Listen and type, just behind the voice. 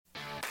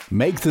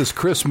Make this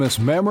Christmas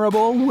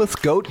memorable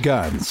with Goat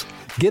Guns.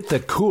 Get the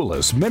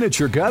coolest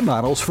miniature gun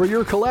models for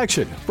your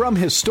collection. From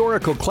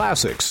historical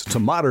classics to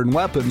modern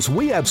weapons,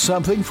 we have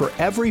something for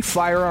every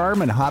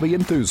firearm and hobby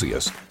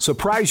enthusiast.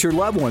 Surprise your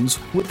loved ones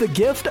with the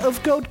gift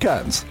of Goat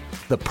Guns,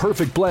 the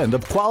perfect blend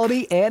of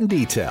quality and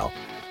detail.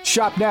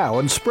 Shop now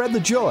and spread the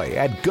joy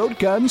at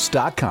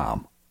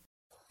goatguns.com.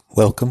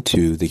 Welcome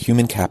to the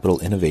Human Capital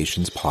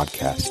Innovations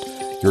Podcast,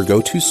 your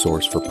go-to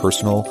source for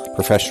personal,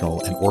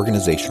 professional, and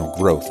organizational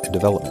growth and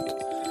development.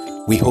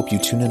 We hope you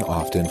tune in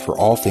often for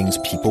all things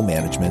people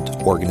management,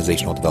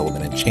 organizational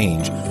development and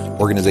change,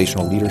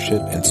 organizational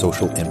leadership, and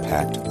social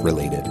impact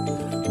related.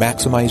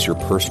 Maximize your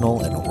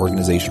personal and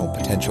organizational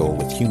potential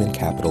with Human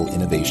Capital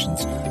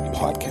Innovations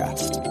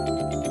Podcast.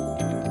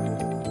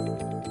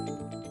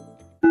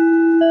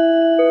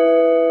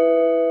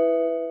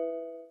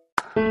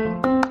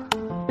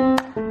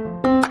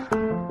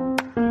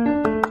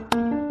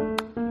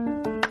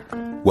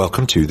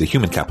 Welcome to the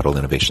Human Capital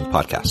Innovations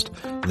Podcast.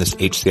 In this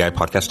HCI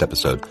podcast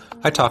episode,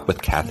 I talk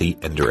with Kathi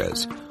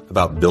Enderes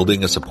about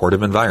building a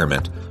supportive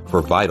environment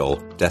for vital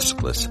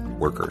deskless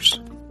workers.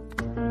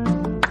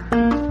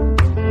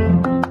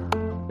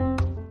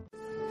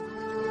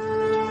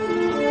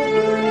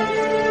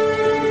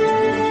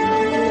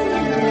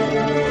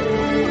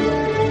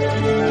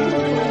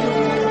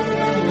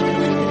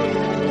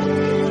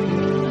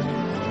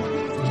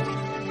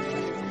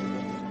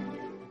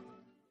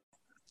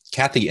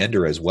 Kathi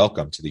Enderes,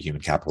 welcome to the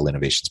Human Capital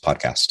Innovations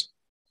Podcast.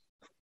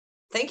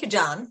 Thank you,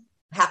 John.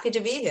 Happy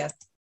to be here.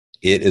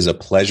 It is a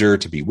pleasure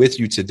to be with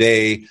you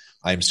today.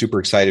 I'm super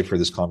excited for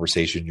this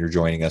conversation. You're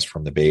joining us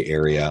from the Bay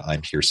Area.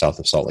 I'm here south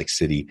of Salt Lake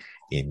City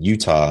in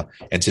Utah.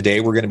 And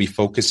today we're going to be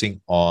focusing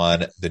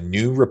on the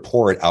new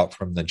report out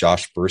from the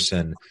Josh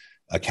Bersin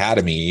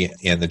Academy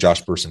and the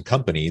Josh Bersin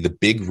Company, the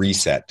Big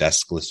Reset,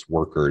 Deskless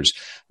Workers,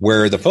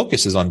 where the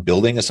focus is on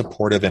building a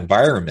supportive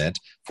environment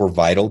for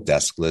vital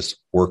deskless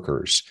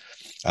workers.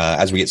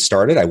 As we get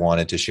started, I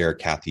wanted to share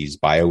Kathi's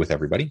bio with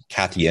everybody.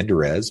 Kathi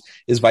Enderes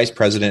is Vice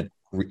President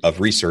of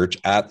Research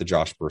at the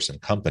Josh Bersin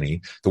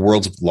Company, the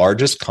world's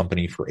largest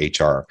company for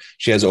HR.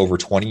 She has over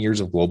 20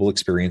 years of global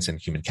experience in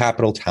human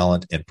capital,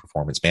 talent, and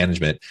performance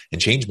management and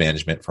change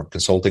management from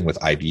consulting with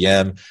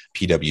IBM,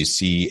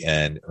 PwC,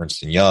 and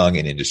Ernst & Young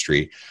in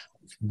industry,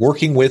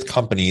 working with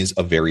companies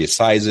of various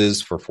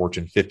sizes, for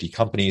Fortune 50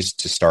 companies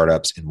to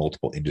startups in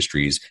multiple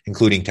industries,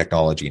 including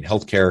technology and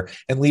healthcare,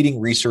 and leading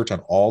research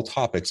on all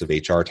topics of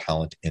HR,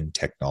 talent, and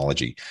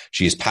technology.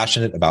 She is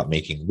passionate about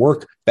making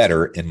work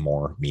better and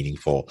more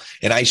meaningful.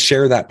 And I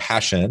share that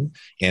passion,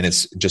 and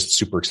it's just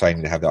super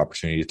exciting to have the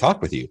opportunity to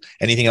talk with you.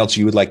 Anything else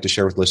you would like to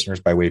share with listeners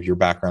by way of your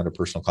background or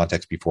personal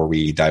context before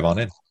we dive on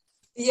in?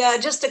 Yeah,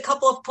 just a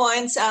couple of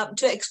points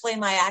to explain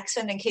my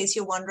accent in case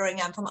you're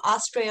wondering. I'm from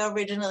Austria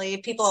originally.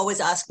 People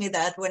always ask me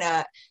that when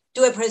I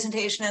do a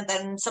presentation and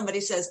then somebody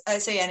says, I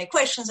say any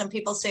questions and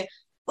people say,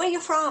 where are you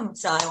from?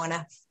 So I want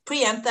to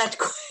preempt that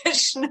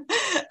question.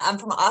 I'm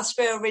from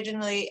Austria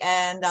originally.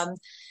 And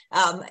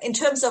in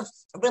terms of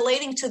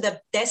relating to the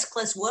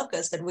deskless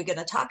workers that we're going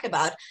to talk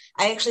about,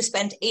 I actually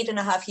spent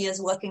 8.5 years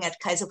working at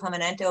Kaiser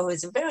Permanente, who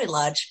is a very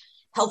large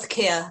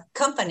healthcare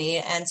company.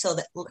 And so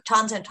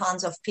tons and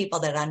tons of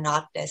people that are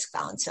not desk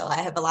bound. So I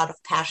have a lot of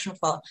passion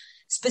for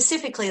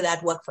specifically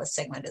that workforce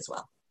segment as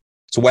well.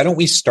 So why don't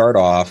we start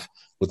off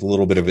with a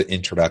little bit of an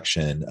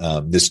introduction.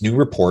 This new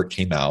report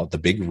came out, the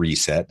Big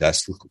Reset,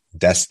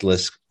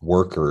 Deskless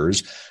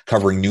Workers,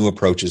 covering new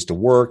approaches to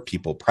work,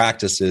 people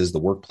practices, the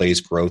workplace,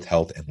 growth,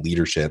 health, and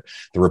leadership.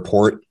 The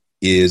report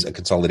is a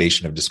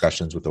consolidation of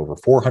discussions with over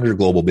 400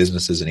 global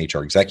businesses and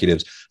HR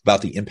executives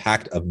about the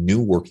impact of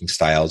new working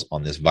styles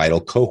on this vital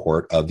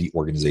cohort of the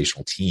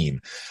organizational team.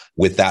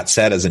 With that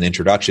said, as an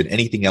introduction,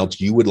 anything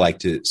else you would like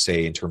to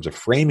say in terms of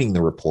framing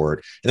the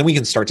report? And then we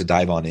can start to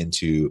dive on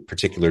into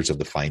particulars of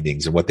the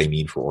findings and what they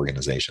mean for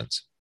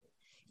organizations.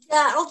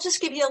 Yeah, I'll just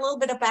give you a little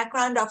bit of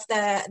background of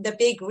the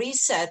Big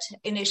Reset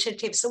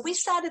initiative. So we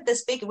started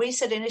this Big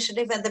Reset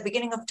initiative at the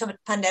beginning of the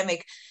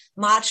pandemic,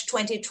 March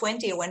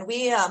 2020, when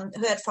we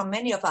heard from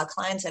many of our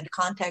clients and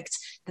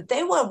contacts that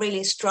they were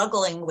really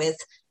struggling with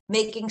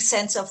making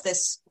sense of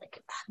this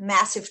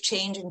massive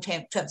change in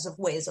terms of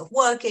ways of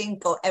working,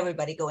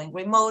 everybody going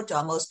remote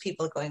or most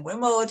people going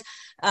remote,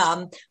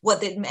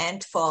 what it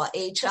meant for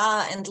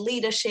HR and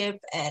leadership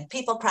and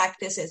people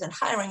practices and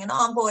hiring and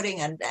onboarding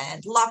and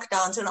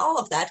lockdowns and all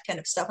of that kind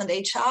of stuff. And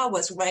HR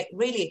was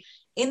really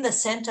in the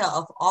center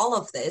of all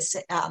of this,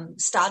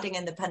 starting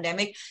in the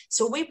pandemic.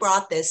 So we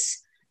brought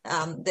this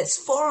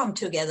forum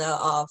together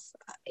of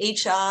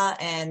HR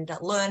and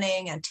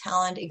learning and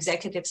talent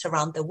executives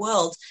around the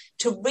world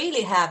to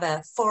really have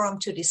a forum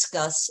to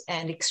discuss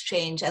and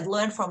exchange and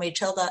learn from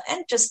each other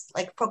and just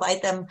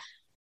provide them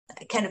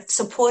kind of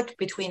support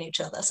between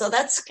each other. So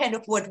that's kind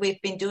of what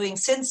we've been doing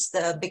since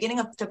the beginning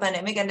of the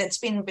pandemic. And it's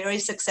been very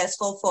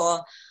successful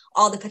for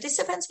all the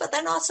participants, but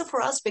then also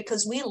for us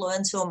because we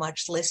learn so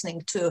much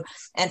listening to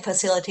and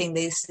facilitating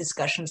these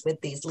discussions with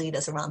these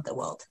leaders around the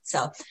world.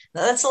 So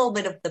that's a little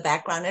bit of the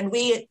background. And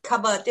we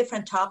cover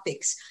different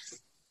topics.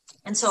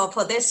 And so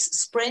for this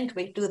sprint,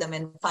 we do them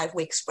in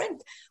 5-week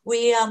sprint.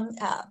 We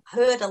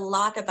heard a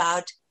lot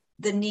about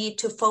the need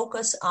to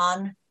focus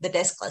on the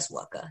deskless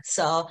worker.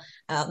 So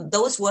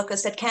those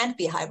workers that can't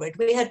be hybrid.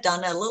 We had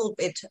done a little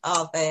bit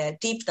of a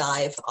deep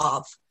dive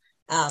of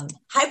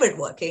hybrid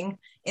working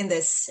in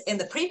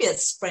the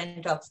previous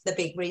sprint of the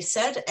big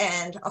reset.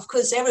 And of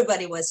course,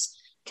 everybody was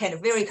kind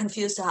of very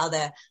confused to how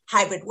the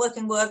hybrid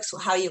working works,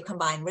 how you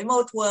combine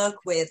remote work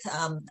with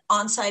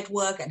on-site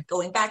work and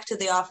going back to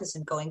the office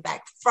and going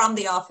back from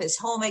the office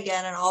home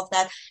again and all of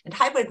that. And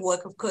hybrid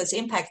work, of course,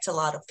 impacts a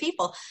lot of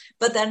people.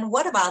 But then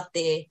what about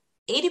the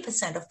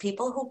 80% of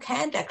people who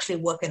can't actually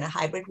work in a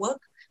hybrid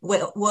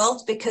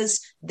world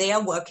because they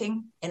are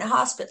working in a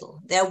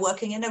hospital, they're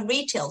working in a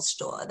retail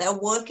store, they're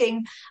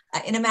working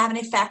in a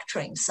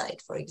manufacturing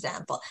site, for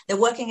example, they're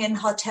working in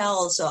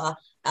hotels or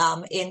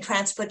in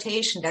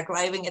transportation, they're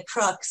driving a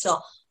truck. So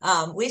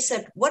we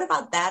said, what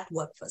about that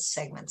workforce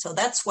segment? So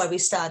that's why we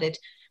started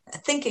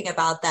thinking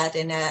about that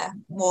in a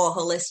more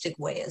holistic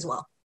way as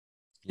well.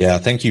 Yeah,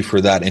 thank you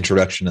for that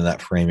introduction and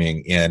that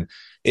framing. And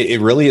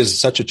it really is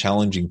such a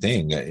challenging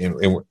thing.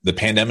 The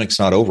pandemic's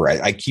not over.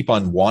 I keep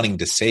on wanting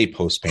to say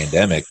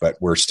post-pandemic, but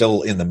we're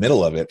still in the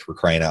middle of it, for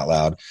crying out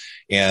loud,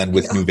 and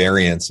with new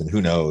variants and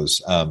who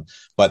knows.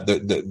 But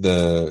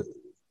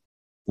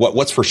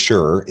what's for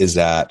sure is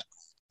that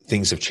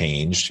things have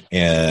changed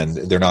and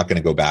they're not going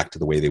to go back to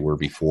the way they were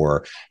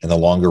before. And the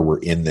longer we're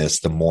in this,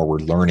 the more we're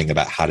learning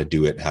about how to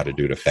do it and how to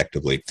do it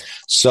effectively.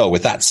 So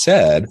with that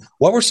said,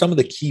 what were some of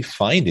the key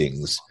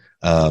findings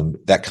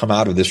that come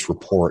out of this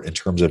report in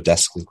terms of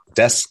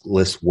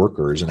deskless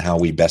workers and how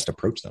we best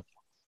approach them?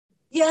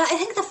 Yeah, I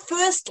think the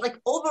first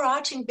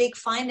overarching big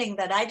finding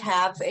that I'd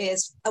have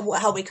is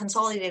how we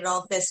consolidated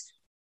all of this.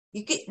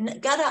 You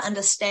got to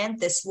understand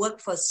this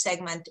workforce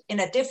segment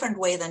in a different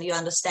way than you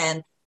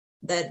understand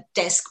the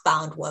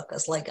desk-bound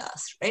workers like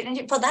us, right?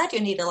 And for that, you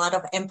need a lot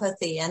of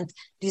empathy and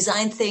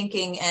design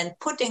thinking and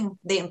putting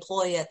the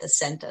employee at the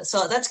center.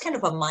 So that's kind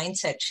of a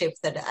mindset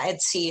shift that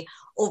I'd see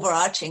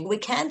overarching. We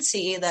can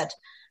see that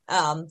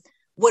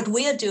what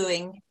we are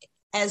doing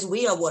as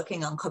we are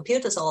working on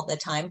computers all the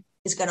time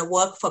is going to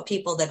work for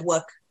people that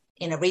work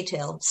in a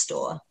retail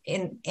store,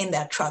 in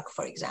their truck,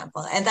 for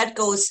example. And that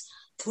goes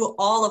through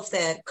all of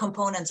the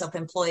components of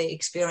employee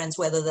experience,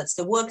 whether that's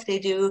the work they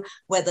do,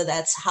 whether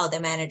that's how the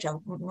manager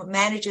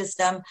manages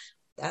them,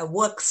 their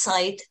work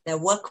site, their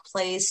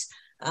workplace,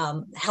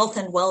 health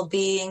and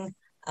well-being,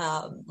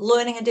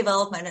 learning and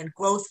development and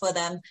growth for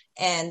them,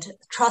 and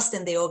trust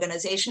in the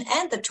organization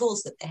and the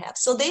tools that they have.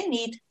 So they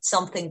need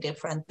something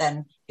different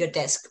than your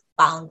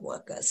desk-bound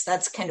workers.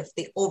 That's kind of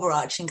the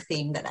overarching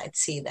theme that I'd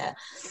see there.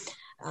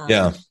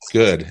 Yeah,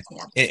 good.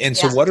 Yeah. And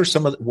so what are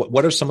some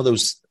of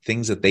those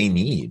things that they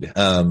need?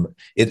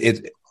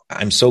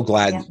 I'm so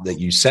glad that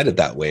you said it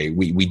that way.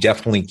 We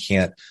definitely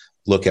can't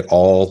look at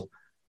all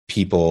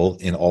people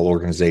in all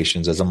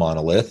organizations as a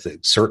monolith.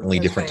 Certainly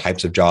different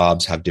types of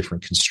jobs have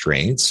different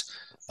constraints.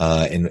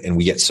 And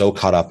we get so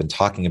caught up in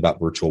talking about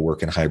virtual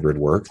work and hybrid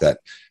work that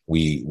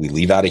we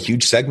leave out a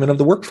huge segment of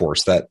the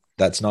workforce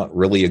that's not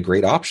really a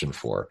great option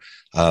for.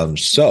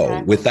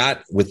 So with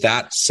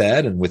that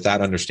said, and with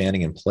that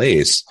understanding in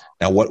place,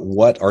 now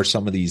what are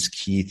some of these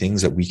key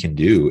things that we can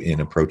do in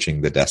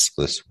approaching the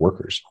deskless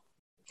workers?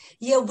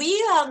 Yeah,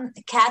 we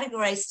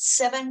categorized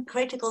 7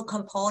 critical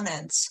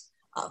components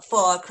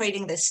for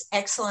creating this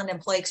excellent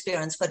employee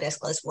experience for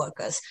deskless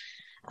workers.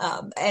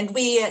 And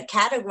we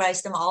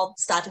categorized them all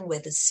starting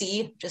with a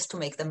C, just to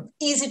make them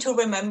easy to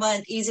remember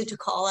and easy to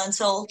call on.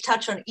 So I'll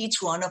touch on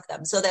each one of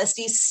them. So there's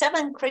these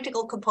 7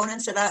 critical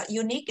components that are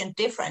unique and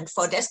different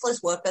for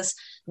deskless workers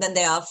than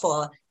they are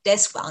for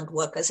desk-bound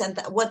workers. And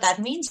what that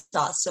means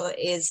also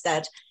is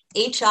that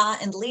HR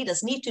and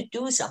leaders need to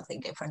do something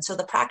different. So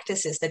the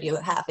practices that you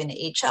have in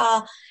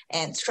HR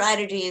and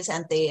strategies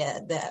and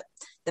the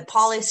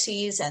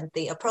policies and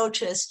the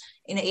approaches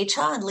in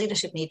HR and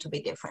leadership need to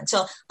be different.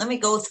 So let me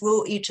go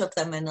through each of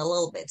them in a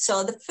little bit.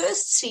 So the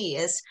first C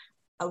is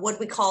what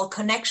we call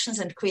connections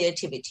and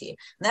creativity.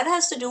 And that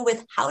has to do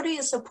with how do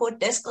you support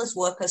deskless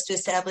workers to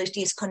establish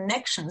these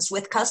connections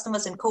with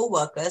customers and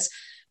coworkers,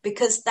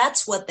 because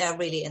that's what they're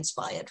really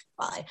inspired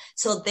by.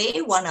 So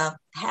they want to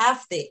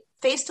have the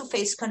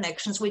face-to-face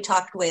connections. We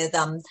talked with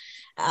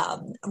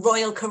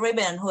Royal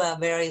Caribbean, who are a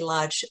very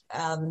large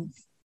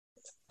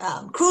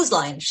cruise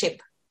line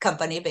ship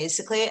company,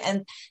 basically.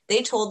 And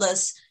they told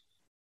us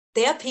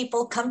their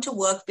people come to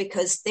work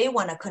because they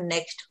want to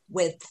connect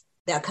with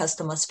their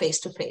customers face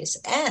to face.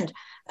 And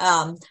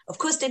of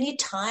course, they need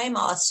time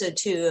also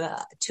to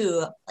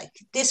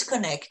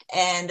disconnect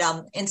and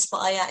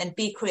inspire and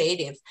be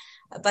creative.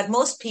 But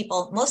most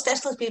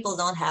deskless people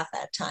don't have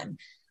that time.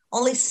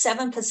 Only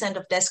 7%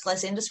 of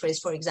deskless industries,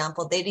 for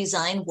example, they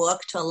design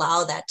work to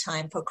allow that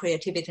time for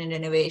creativity and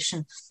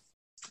innovation.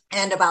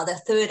 And about a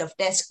third of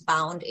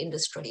desk-bound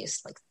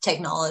industries like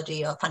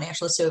technology or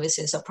financial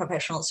services or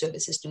professional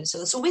services do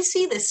so. So we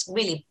see this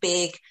really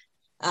big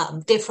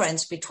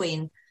difference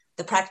between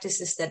the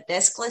practices that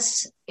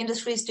deskless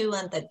industries do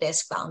and that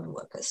desk-bound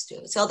workers do.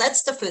 So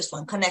that's the first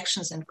one,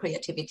 connections and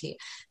creativity.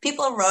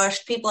 People are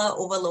rushed, people are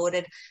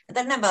overloaded, and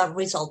that never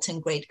results in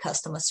great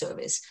customer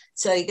service.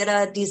 So you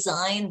got to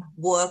design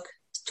work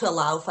to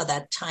allow for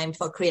that time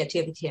for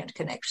creativity and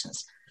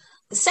connections.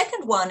 The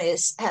second one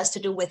has to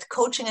do with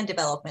coaching and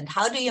development.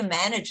 How do your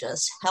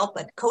managers help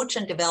and coach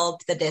and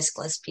develop the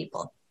deskless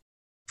people?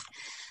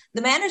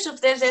 The managers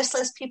of the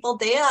deskless people,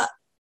 they are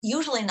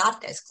usually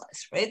not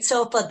deskless, right?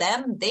 So for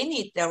them, they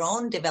need their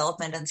own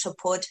development and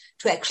support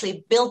to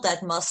actually build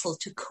that muscle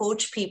to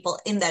coach people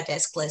in that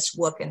deskless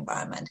work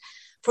environment.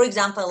 For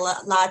example,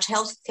 a large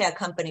healthcare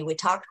company we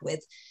talked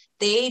with,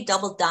 they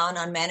doubled down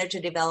on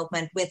manager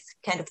development with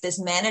kind of this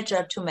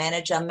manager to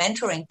manager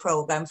mentoring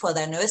program for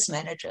their nurse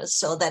managers,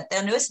 so that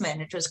their nurse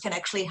managers can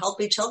actually help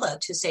each other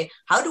to say,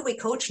 how do we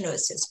coach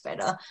nurses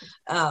better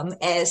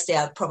as they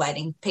are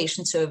providing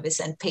patient service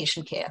and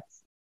patient care?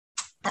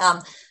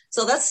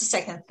 So that's the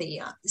second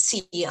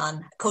C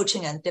on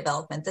coaching and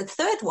development. The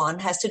third one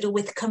has to do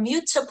with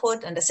commute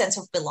support and a sense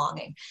of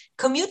belonging.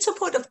 Commute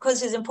support, of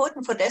course, is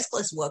important for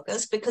deskless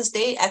workers because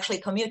they actually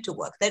commute to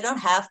work. They don't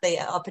have the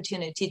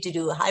opportunity to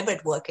do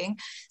hybrid working.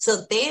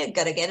 So they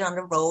got to get on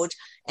the road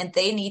and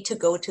they need to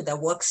go to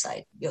their work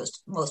site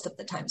most of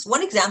the times.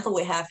 One example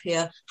we have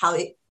here, how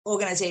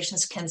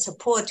organizations can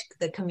support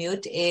the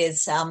commute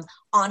is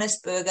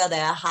Honest Burger,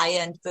 they're a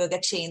high-end burger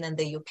chain in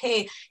the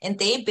UK, and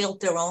they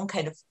built their own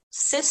kind of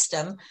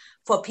system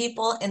for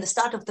people in the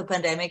start of the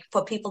pandemic,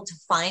 for people to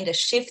find a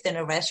shift in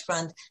a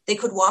restaurant they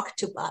could walk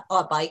to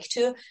or bike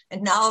to.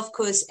 And now, of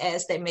course,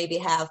 as they maybe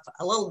have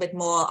a little bit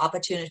more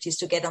opportunities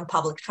to get on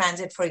public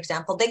transit, for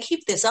example, they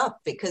keep this up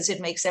because it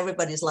makes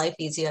everybody's life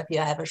easier if you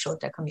have a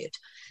shorter commute.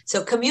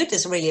 So commute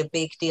is really a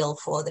big deal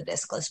for the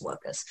deskless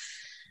workers.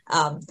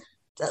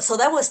 So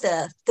that was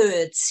the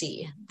third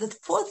C. The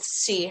fourth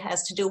C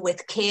has to do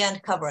with care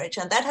and coverage,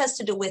 and that has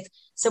to do with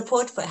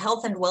support for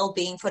health and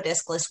well-being for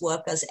deskless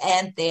workers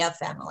and their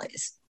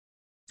families.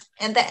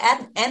 And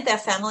their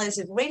families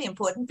is really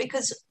important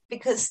because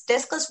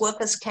deskless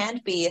workers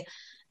can't be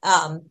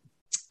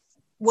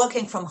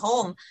working from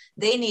home.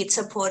 They need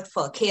support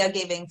for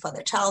caregiving, for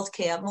their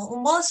childcare,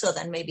 more so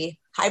than maybe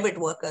hybrid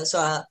workers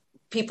or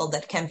people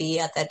that can be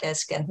at their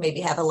desk and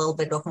maybe have a little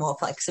bit of more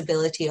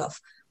flexibility of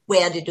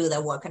where to do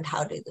their work and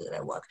how to do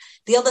their work.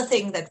 The other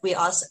thing that we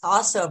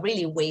also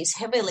really weighs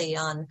heavily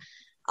on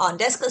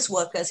deskless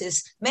workers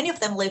is many of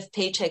them live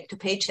paycheck to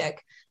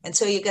paycheck. And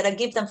so you got to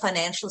give them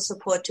financial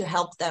support to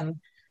help them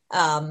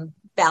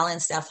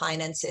balance their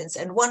finances.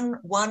 And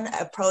one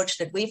approach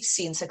that we've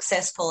seen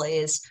successful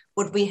is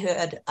what we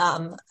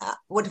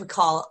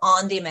call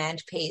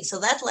on-demand pay. So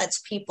that lets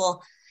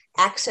people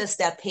access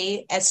their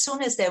pay as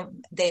soon as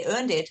they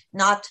earned it,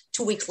 not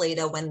 2 weeks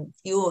later when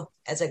you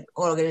as an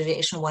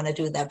organization want to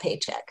do their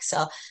paycheck.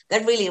 So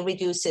that really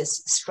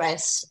reduces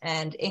stress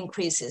and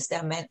increases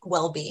their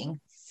well-being.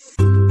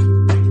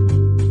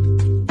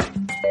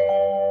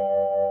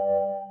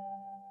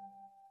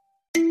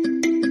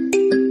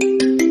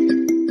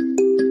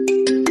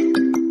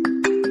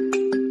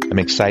 I'm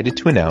excited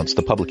to announce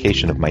the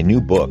publication of my new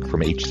book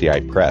from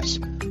HCI Press,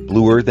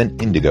 Bluer Than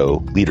Indigo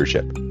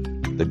Leadership: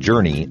 The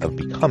Journey of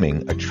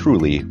Becoming a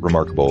Truly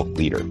Remarkable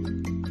Leader.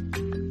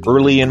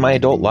 Early in my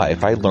adult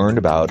life, I learned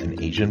about an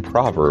Asian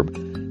proverb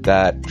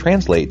that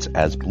translates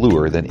as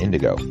bluer than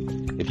indigo.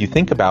 If you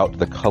think about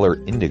the color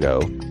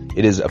indigo,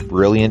 it is a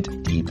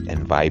brilliant, deep,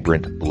 and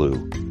vibrant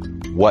blue,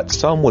 what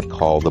some would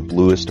call the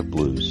bluest of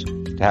blues.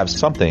 To have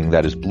something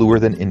that is bluer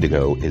than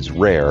indigo is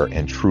rare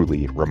and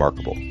truly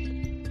remarkable.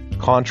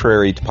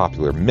 Contrary to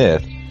popular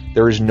myth,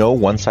 there is no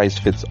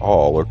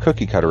one-size-fits-all or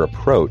cookie-cutter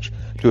approach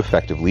to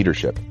effective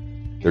leadership.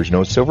 There's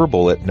no silver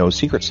bullet, no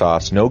secret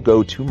sauce, no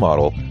go-to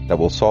model that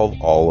will solve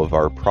all of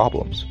our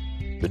problems.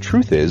 The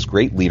truth is,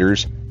 great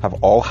leaders have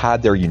all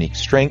had their unique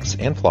strengths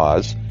and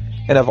flaws,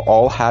 and have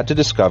all had to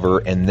discover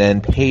and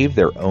then pave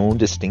their own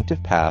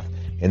distinctive path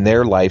in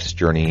their life's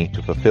journey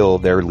to fulfill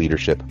their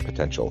leadership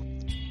potential.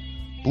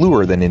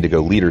 Bluer Than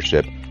Indigo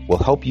Leadership will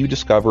help you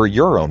discover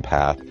your own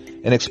path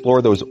and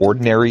explore those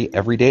ordinary,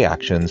 everyday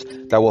actions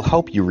that will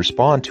help you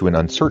respond to an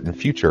uncertain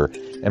future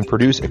and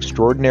produce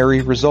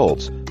extraordinary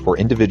results for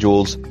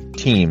individuals,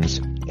 teams,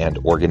 and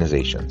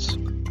organizations.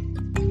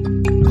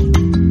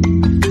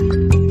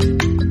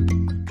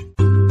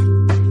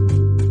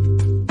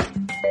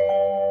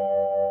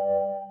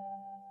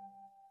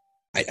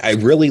 I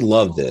really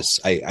love this.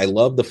 I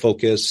love the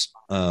focus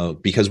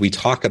because we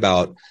talk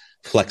about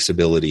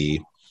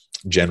flexibility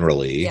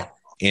generally. Yeah.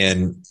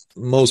 And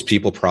most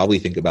people probably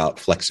think about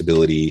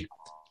flexibility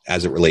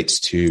as it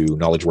relates to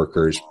knowledge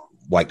workers,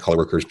 white collar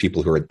workers,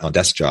 people who are on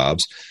desk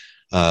jobs.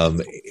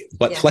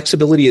 But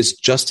flexibility is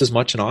just as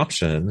much an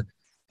option.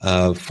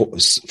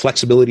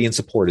 Flexibility and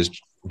support is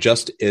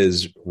just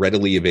as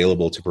readily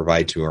available to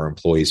provide to our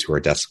employees who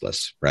are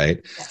deskless, right?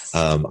 Yes.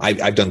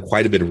 I've done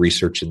quite a bit of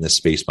research in this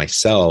space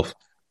myself,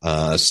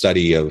 a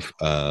study of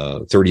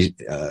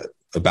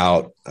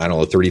about,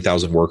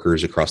 30,000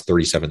 workers across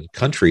 37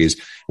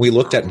 countries. We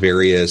looked at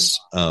various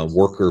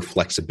worker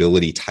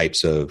flexibility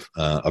types of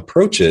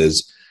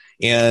approaches,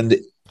 and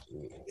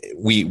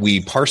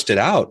we parsed it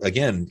out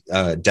again,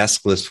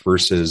 deskless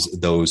versus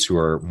those who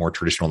are more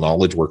traditional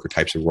knowledge worker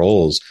types of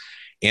roles.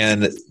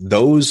 And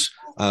those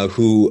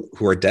who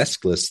are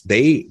deskless,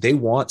 they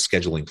want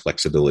scheduling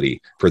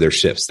flexibility for their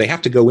shifts. They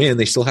have to go in,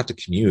 they still have to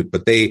commute,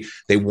 but they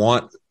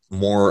want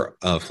more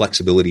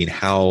flexibility in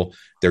how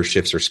their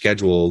shifts are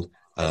scheduled,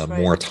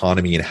 more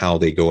autonomy in how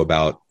they go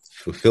about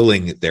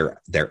fulfilling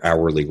their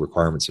hourly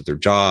requirements of their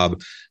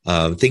job.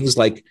 Things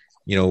like,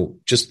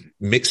 just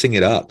mixing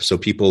it up. So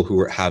people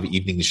who have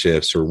evening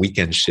shifts or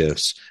weekend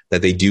shifts,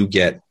 that they do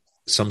get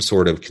some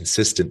sort of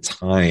consistent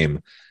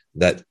time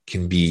that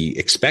can be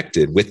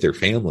expected with their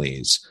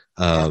families,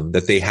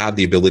 that they have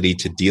the ability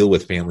to deal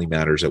with family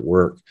matters at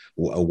work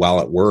while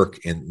at work,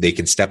 and they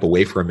can step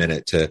away for a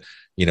minute to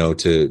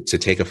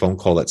take a phone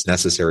call that's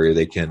necessary, or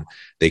they can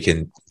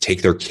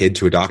take their kid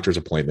to a doctor's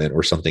appointment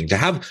or something.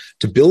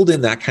 To build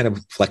in that kind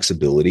of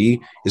flexibility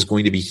is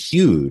going to be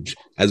huge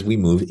as we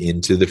move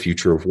into the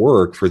future of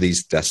work for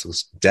these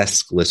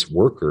deskless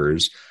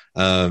workers.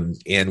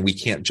 And we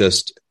can't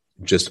just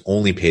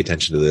only pay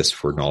attention to this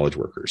for knowledge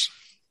workers.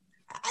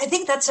 I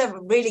think that's a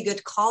really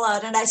good call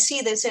out. And I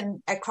see this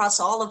across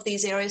all of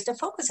these areas. The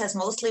focus has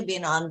mostly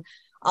been on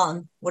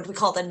what we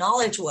call the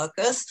knowledge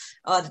workers,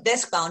 or the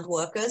desk-bound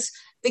workers,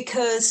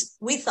 because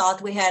we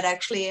thought we had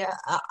actually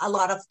a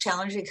lot of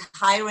challenges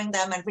hiring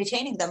them and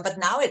retaining them. But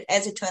now,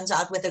 as it turns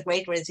out, with the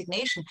Great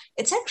Resignation,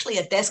 it's actually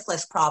a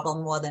deskless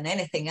problem more than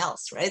anything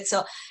else, right?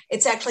 So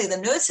it's actually the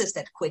nurses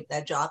that quit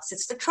their jobs.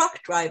 It's the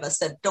truck drivers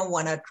that don't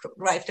want to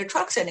drive their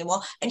trucks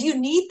anymore. And you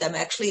need them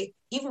actually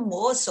even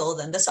more so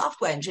than the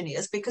software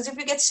engineers, because if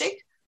you get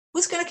sick,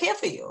 who's going to care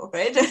for you,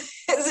 right?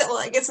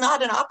 It's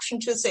not an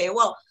option to say,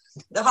 well,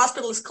 the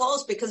hospital is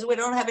closed because we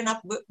don't have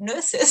enough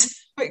nurses,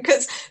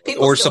 because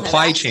people or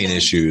supply chain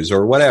issues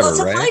or whatever, or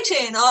supply right?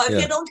 chain, or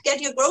if you don't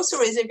get your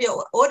groceries, if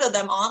you order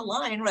them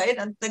online, right,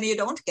 and then you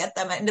don't get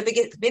them. In the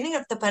beginning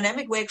of the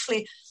pandemic, we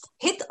actually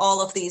hit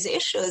all of these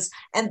issues,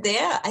 and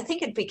there, I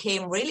think it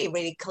became really,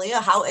 really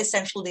clear how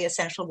essential the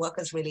essential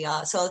workers really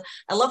are. So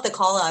I love the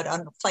call out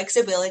on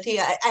flexibility.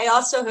 I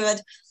also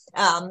heard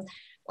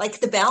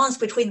the balance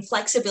between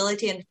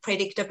flexibility and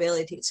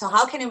predictability. So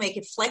how can you make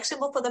it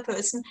flexible for the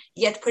person,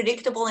 yet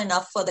predictable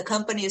enough for the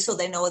company so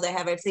they know they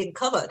have everything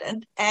covered?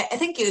 And I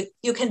think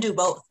you can do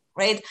both,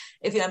 right?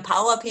 If you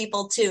empower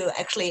people to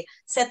actually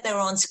set their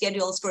own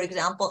schedules, for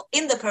example,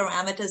 in the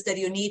parameters that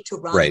you need to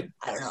run, right,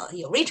 I don't know,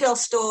 your retail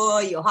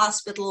store, your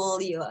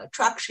hospital, your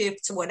truck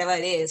shifts, whatever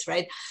it is,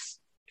 right?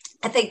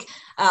 I think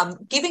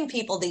giving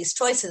people these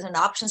choices and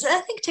options, and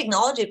I think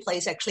technology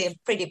plays actually a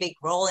pretty big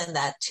role in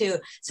that too.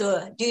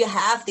 So do you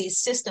have these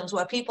systems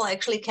where people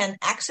actually can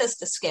access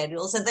the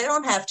schedules, and they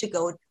don't have to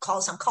go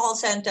call some call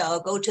center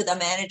or go to the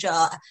manager,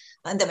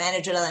 and the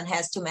manager then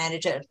has to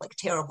manage a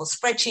terrible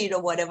spreadsheet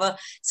or whatever.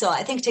 So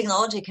I think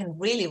technology can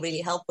really,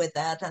 really help with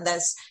that. And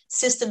there's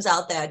systems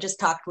out there. I just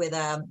talked with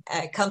a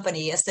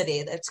company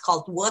yesterday that's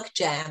called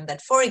WorkJam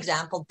that, for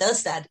example,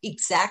 does that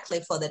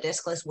exactly for the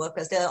deskless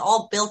workers. They're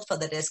all built for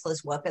the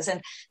deskless workers.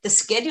 And the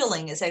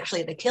scheduling is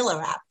actually the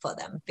killer app for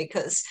them,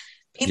 because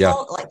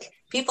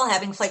people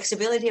having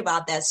flexibility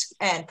about that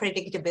and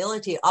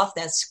predictability of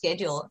that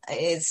schedule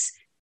is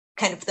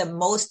kind of the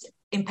most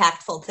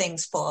impactful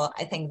things for,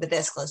 I think, the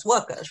deskless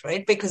workers,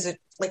 right? Because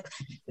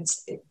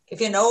it's if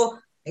you know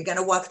you're going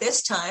to work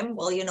this time,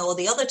 well, you know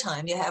the other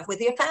time you have with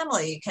your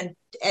family. You can,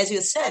 as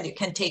you said, you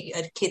can take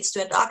your kids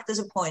to a doctor's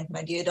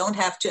appointment. You don't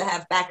have to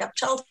have backup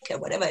childcare,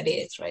 whatever it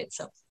is, right?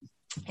 So,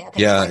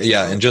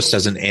 yeah. And just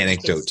as an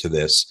anecdote to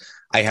this,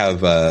 I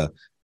have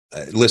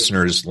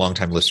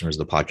longtime listeners of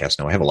the podcast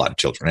know I have a lot of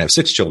children. I have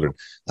 6 children.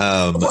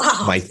 Wow.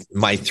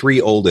 My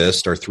 3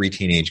 oldest are 3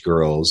 teenage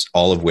girls,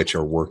 all of which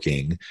are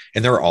working,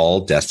 and they're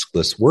all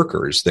deskless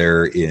workers.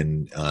 They're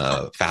in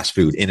fast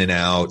food,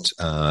 In-N-Out,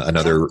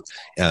 another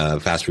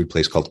fast food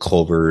place called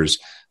Culver's,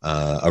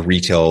 a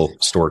retail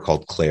store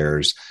called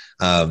Claire's.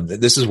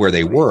 This is where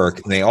they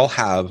work, and they all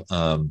have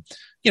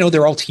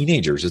they're all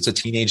teenagers. It's a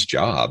teenage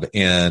job.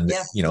 And,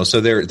 so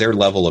their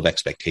level of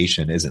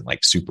expectation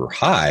isn't super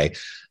high.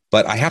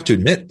 But I have to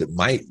admit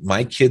that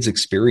my kids'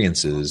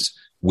 experiences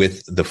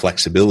with the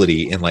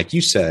flexibility and, like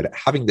you said,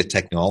 having the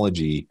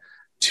technology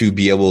to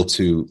be able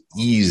to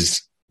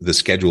ease the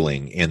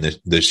scheduling and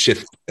the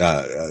shift,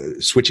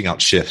 switching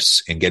out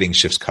shifts and getting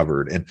shifts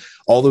covered and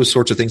all those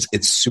sorts of things,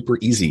 it's super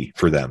easy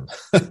for them.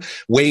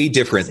 Way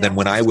different than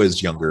when I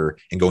was younger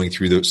and going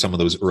through some of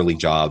those early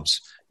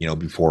jobs,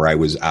 before I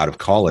was out of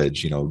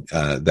college,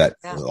 that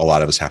a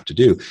lot of us have to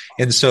do.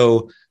 And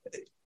so,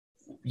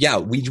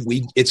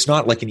 we it's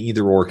not like an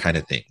either or kind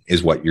of thing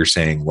is what you're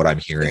saying, what I'm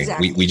hearing.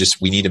 Exactly.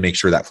 We need to make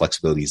sure that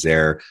flexibility is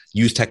there,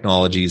 use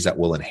technologies that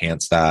will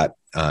enhance that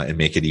and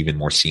make it even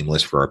more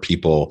seamless for our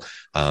people.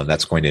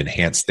 That's going to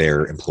enhance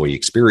their employee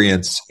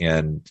experience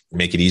and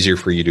make it easier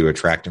for you to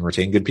attract and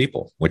retain good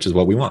people, which is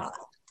what we want.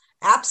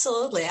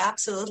 Absolutely.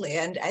 Absolutely.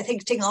 And I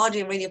think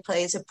technology really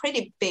plays a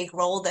pretty big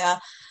role there.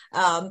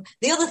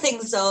 The other thing,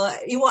 though,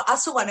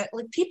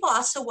 people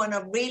also want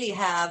to really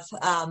have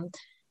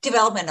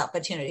development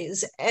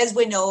opportunities. As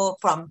we know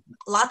from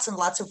lots and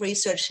lots of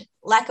research,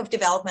 lack of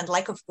development,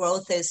 lack of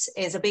growth is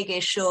a big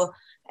issue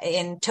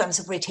in terms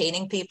of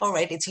retaining people,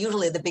 right? It's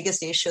usually the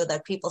biggest issue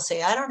that people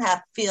say, I don't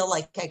feel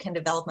like I can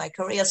develop my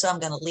career, so I'm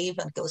going to leave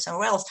and go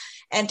somewhere else.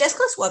 And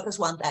deskless workers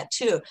want that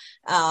too.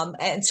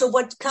 And so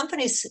what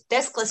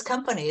deskless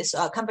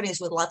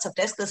companies with lots of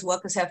deskless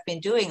workers have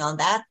been doing on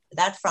that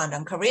front,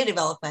 on career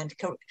development,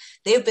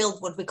 they've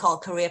built what we call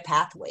career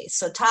pathways.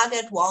 So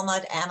Target,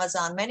 Walmart,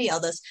 Amazon, many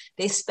others,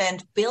 they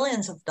spend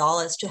billions of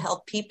dollars to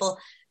help people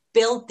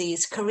build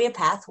these career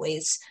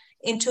pathways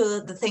into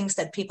the things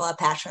that people are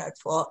passionate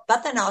for,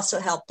 but then also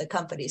help the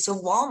company. So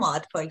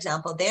Walmart, for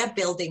example, they're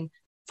building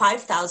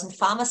 5,000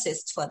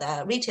 pharmacists for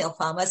the retail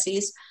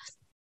pharmacies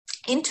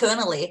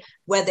internally,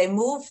 where they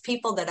move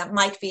people that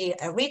might be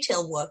a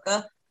retail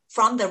worker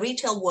from the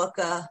retail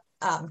worker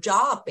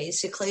job,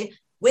 basically,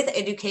 with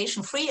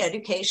education, free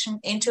education,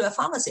 into a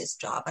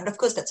pharmacist job. And of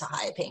course, that's a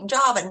higher paying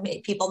job, and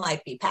people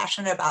might be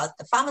passionate about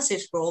the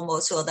pharmacist role more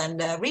so than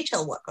the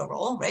retail worker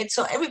role, right?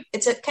 So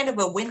it's a kind of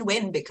a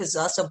win-win, because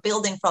also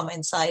building from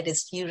inside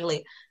is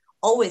usually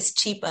always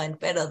cheaper and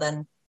better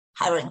than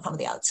hiring from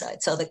the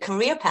outside. So the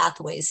career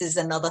pathways is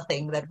another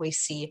thing that we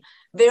see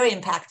very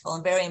impactful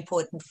and very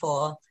important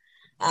for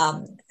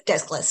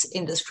deskless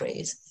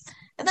industries.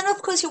 And then,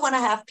 of course, you want to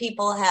have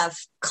people have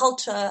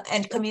culture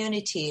and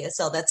community.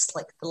 So that's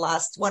like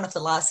one of the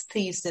last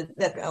themes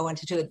that I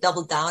wanted to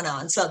double down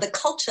on. So the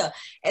culture,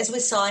 as we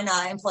saw in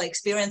our employee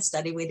experience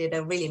study, we did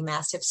a really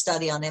massive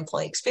study on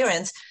employee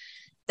experience.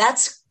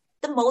 That's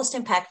the most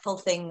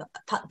impactful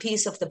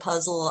piece of the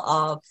puzzle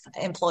of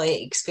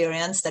employee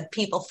experience, that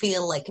people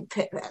feel like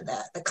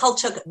the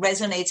culture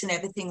resonates in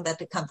everything that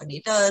the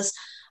company does.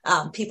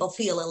 People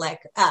feel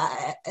like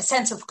a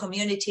sense of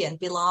community and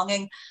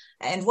belonging.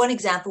 And one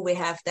example we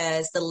have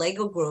there is the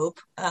Lego group.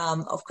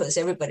 Of course,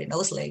 everybody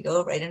knows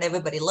Lego, right? And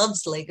everybody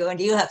loves Lego.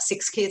 And you have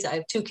 6 kids. I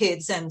have 2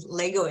 kids, and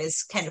Lego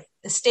is kind of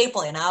a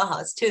staple in our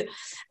house too.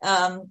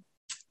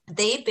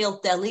 They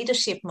built their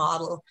leadership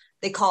model.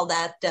 They call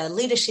that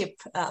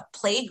leadership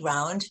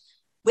playground,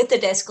 with the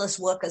deskless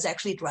workers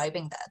actually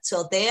driving that.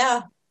 So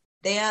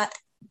their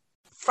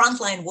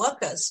frontline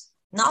workers,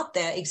 not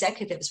their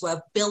executives,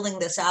 were building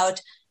this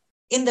out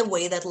in the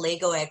way that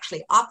Lego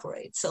actually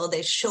operates. So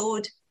they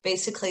showed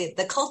basically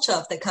the culture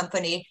of the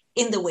company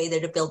in the way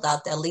that they build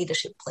out their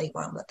leadership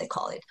playground, what they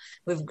call it.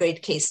 We have a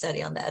great case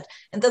study on that.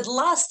 And the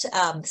last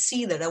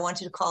C that I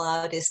wanted to call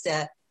out is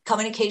the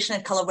communication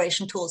and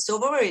collaboration tools. So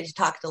we've already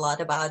talked a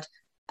lot about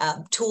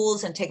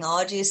tools and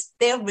technologies.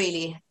 They're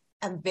really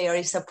a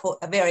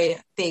very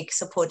big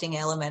supporting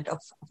element of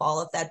all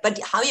of that. But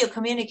how you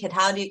communicate,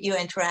 how do you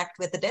interact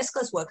with the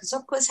deskless workers,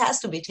 of course, has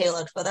to be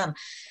tailored for them,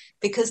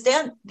 because they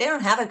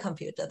don't have a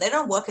computer. They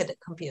don't work at a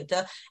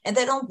computer, and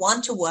they don't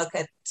want to work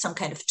at some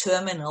kind of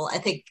terminal. I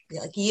think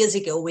like years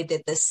ago, we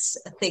did this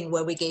thing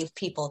where we gave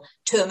people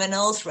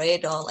terminals,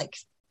 right? Or like,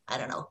 I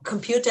don't know,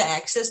 computer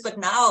access. But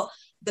now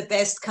the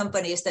best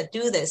companies that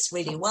do this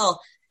really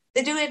well,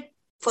 they do it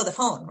for the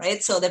phone,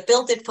 right? So they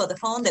built it for the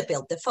phone. They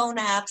built the phone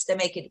apps. They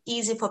make it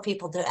easy for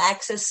people to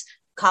access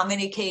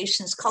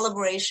communications,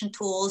 collaboration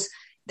tools,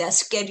 their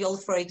schedule,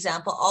 for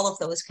example, all of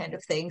those kind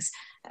of things.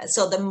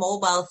 So the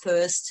mobile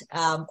first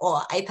or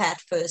iPad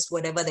first,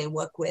 whatever they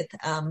work with,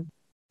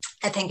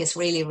 I think is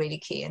really, really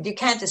key. And you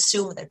can't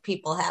assume that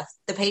people have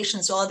the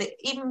patience or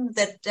even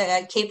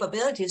the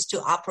capabilities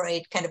to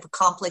operate kind of a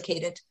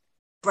complicated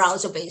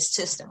browser-based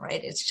system,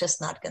 right? It's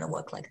just not going to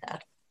work like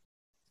that.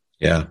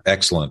 Yeah,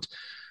 excellent.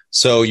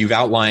 So you've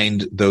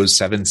outlined those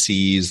 7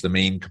 C's, the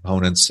main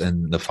components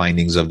and the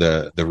findings of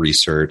the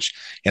research.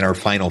 In our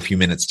final few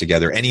minutes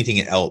together, anything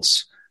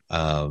else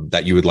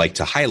that you would like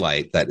to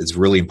highlight that is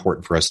really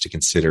important for us to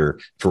consider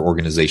for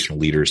organizational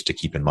leaders to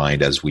keep in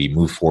mind as we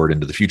move forward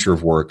into the future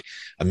of work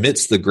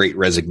amidst the great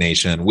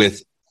resignation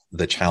with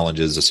the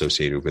challenges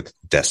associated with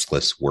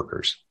deskless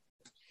workers?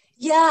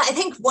 Yeah, I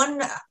think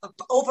one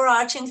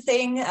overarching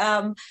thing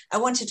I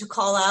wanted to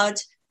call out.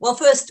 Well,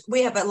 first,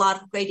 we have a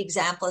lot of great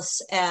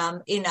examples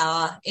in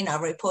our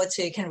report,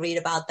 so you can read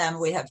about them.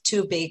 We have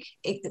 2 big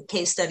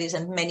case studies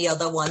and many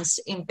other ones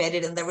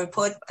embedded in the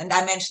report, and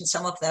I mentioned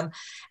some of them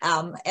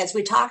as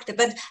we talked.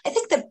 But I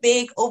think the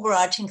big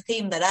overarching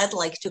theme that I'd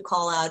like to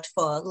call out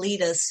for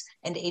leaders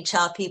and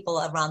HR people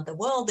around the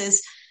world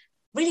is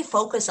really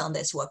focus on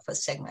this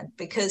workforce segment,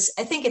 because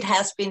I think it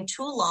has been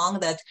too long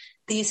that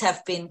these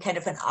have been kind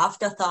of an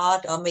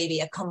afterthought or maybe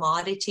a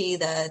commodity.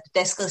 The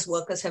deskless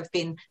workers have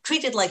been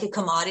treated like a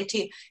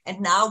commodity. And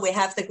now we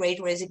have the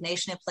great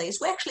resignation in place.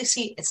 We actually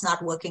see it's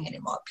not working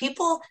anymore.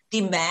 People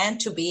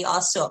demand to be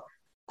also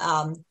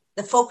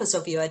the focus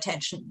of your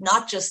attention,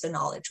 not just the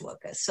knowledge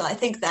workers. So I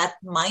think that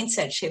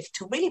mindset shift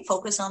to really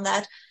focus on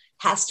that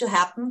has to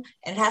happen,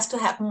 and it has to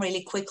happen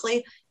really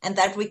quickly. And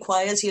that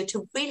requires you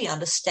to really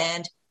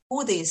understand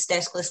who these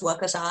deskless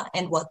workers are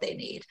and what they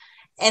need.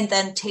 And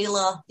then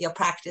tailor your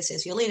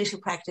practices, your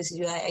leadership practices,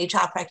 your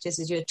HR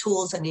practices, your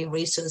tools and your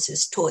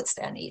resources towards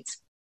their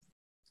needs.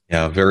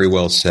 Yeah, very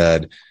well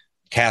said.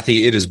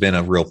 Kathi, it has been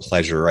a real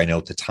pleasure. I know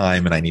it's the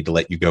time and I need to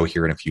let you go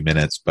here in a few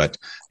minutes, but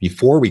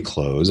before we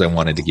close, I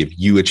wanted to give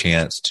you a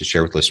chance to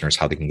share with listeners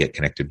how they can get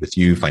connected with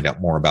you, find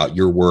out more about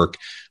your work,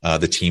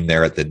 the team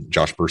there at the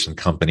Josh Bersin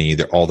Company,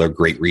 all the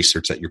great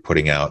research that you're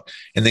putting out,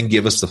 and then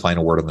give us the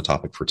final word on the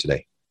topic for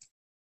today.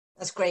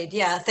 That's great.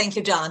 Yeah. Thank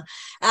you, John.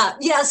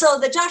 So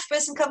the Josh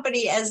Bersin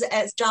Company, as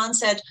John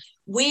said,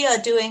 we are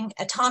doing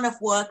a ton of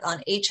work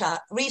on HR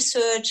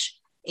research,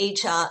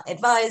 HR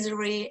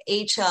advisory,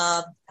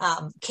 HR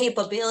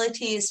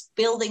capabilities,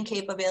 building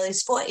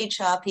capabilities for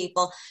HR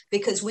people,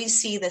 because we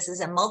see this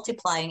as a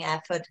multiplying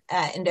effort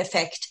and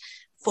effect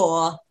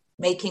for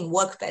making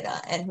work better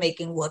and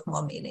making work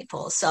more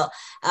meaningful. So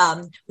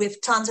we have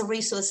tons of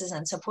resources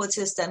and support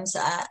systems.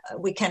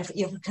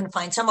 You can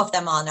find some of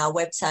them on our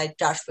website,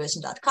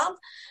 joshbersin.com.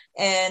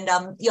 And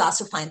you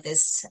also find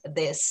this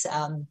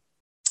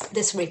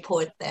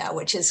report there,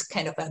 which is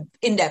kind of an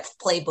in-depth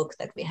playbook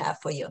that we have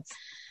for you.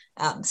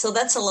 So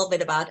that's a little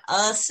bit about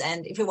us.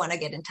 And if you want to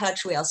get in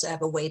touch, we also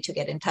have a way to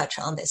get in touch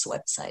on this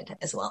website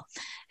as well.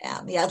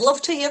 I'd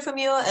love to hear from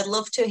you. I'd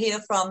love to hear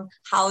from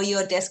how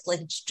your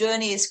Deskless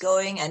journey is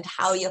going and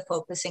how you're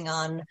focusing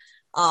on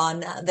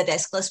the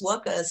Deskless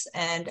workers.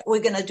 And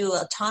we're going to do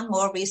a ton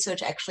more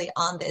research actually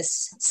on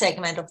this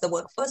segment of the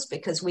workforce,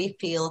 because we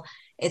feel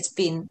it's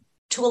been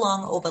too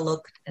long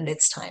overlooked and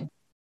it's time.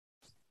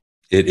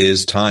 It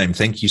is time.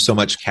 Thank you so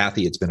much,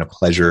 Kathi. It's been a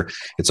pleasure.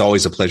 It's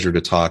always a pleasure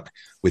to talk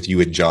with you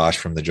and Josh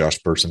from the Josh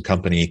Bersin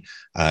Company.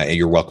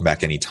 You're welcome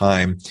back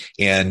anytime.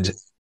 And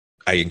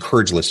I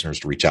encourage listeners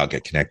to reach out,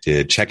 get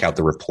connected, check out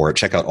the report,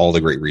 check out all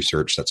the great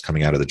research that's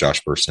coming out of the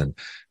Josh Bersin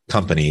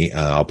Company.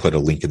 I'll put a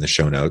link in the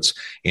show notes.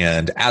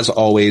 And as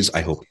always,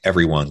 I hope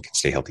everyone can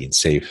stay healthy and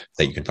safe,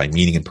 that you can find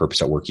meaning and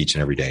purpose at work each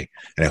and every day.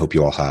 And I hope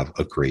you all have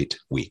a great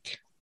week.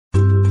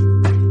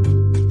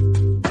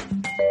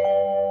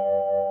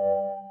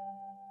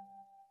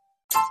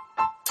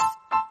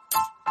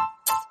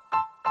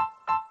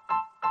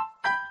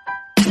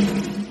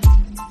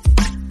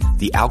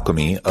 The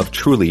alchemy of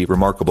truly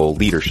remarkable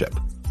leadership.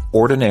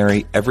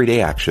 Ordinary,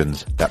 everyday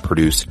actions that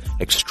produce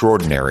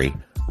extraordinary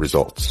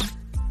results.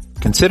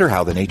 Consider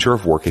how the nature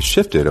of work has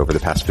shifted over the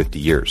past 50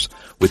 years.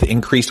 With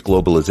increased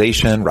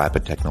globalization,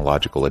 rapid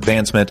technological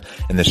advancement,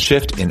 and the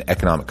shift in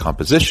economic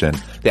composition,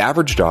 the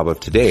average job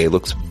of today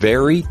looks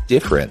very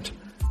different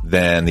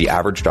than the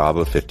average job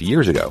of 50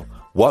 years ago.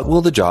 What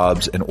will the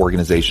jobs and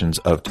organizations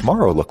of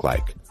tomorrow look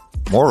like?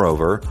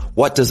 Moreover,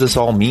 what does this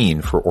all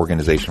mean for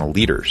organizational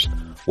leaders?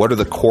 What are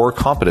the core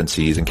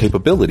competencies and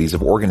capabilities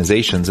of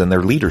organizations and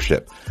their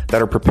leadership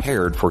that are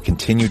prepared for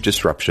continued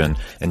disruption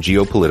and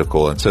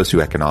geopolitical and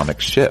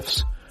socioeconomic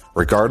shifts?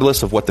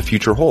 Regardless of what the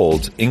future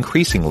holds,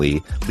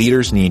 increasingly,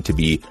 leaders need to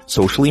be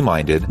socially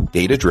minded,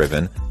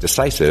 data-driven,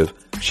 decisive,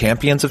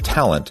 champions of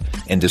talent,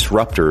 and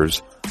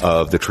disruptors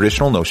of the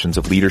traditional notions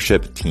of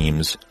leadership,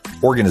 teams,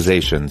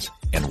 organizations,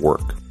 and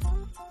work.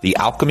 The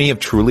alchemy of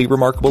truly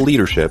remarkable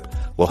leadership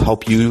will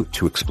help you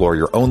to explore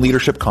your own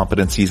leadership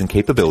competencies and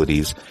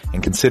capabilities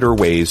and consider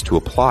ways to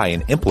apply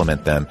and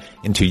implement them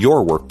into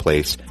your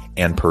workplace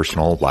and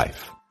personal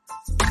life.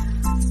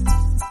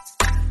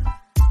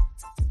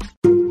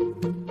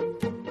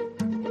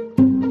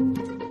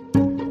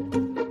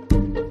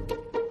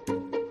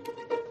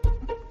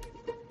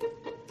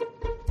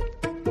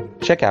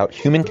 Check out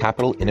Human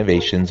Capital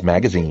Innovations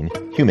magazine,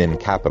 Human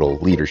Capital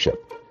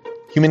Leadership.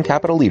 Human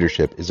Capital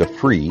Leadership is a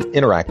free,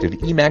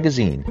 interactive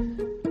e-magazine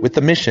with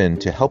the mission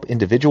to help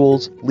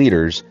individuals,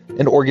 leaders,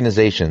 and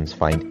organizations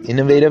find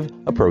innovative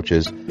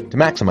approaches to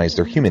maximize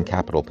their human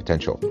capital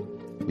potential.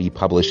 We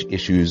publish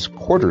issues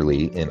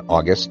quarterly in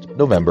August,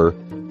 November,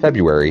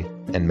 February,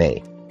 and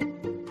May.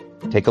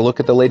 Take a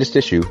look at the latest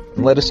issue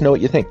and let us know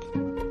what you think.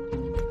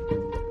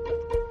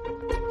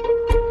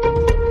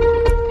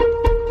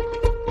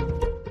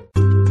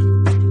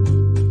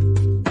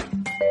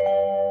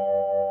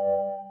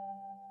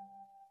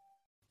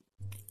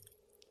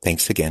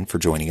 Thanks again for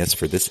joining us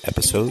for this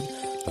episode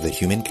of the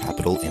Human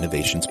Capital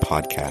Innovations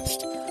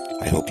Podcast.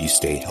 I hope you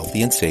stay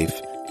healthy and safe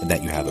and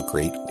that you have a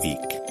great week.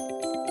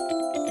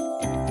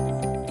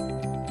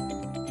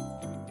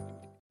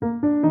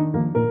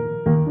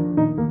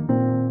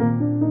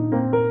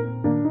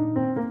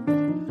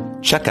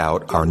 Check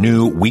out our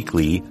new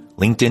weekly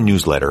LinkedIn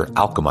newsletter,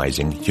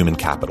 Alchemizing Human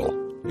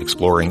Capital,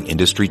 exploring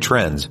industry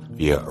trends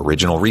via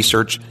original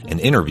research and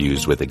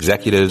interviews with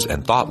executives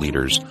and thought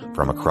leaders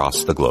from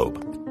across the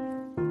globe.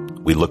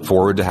 We look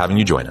forward to having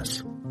you join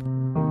us.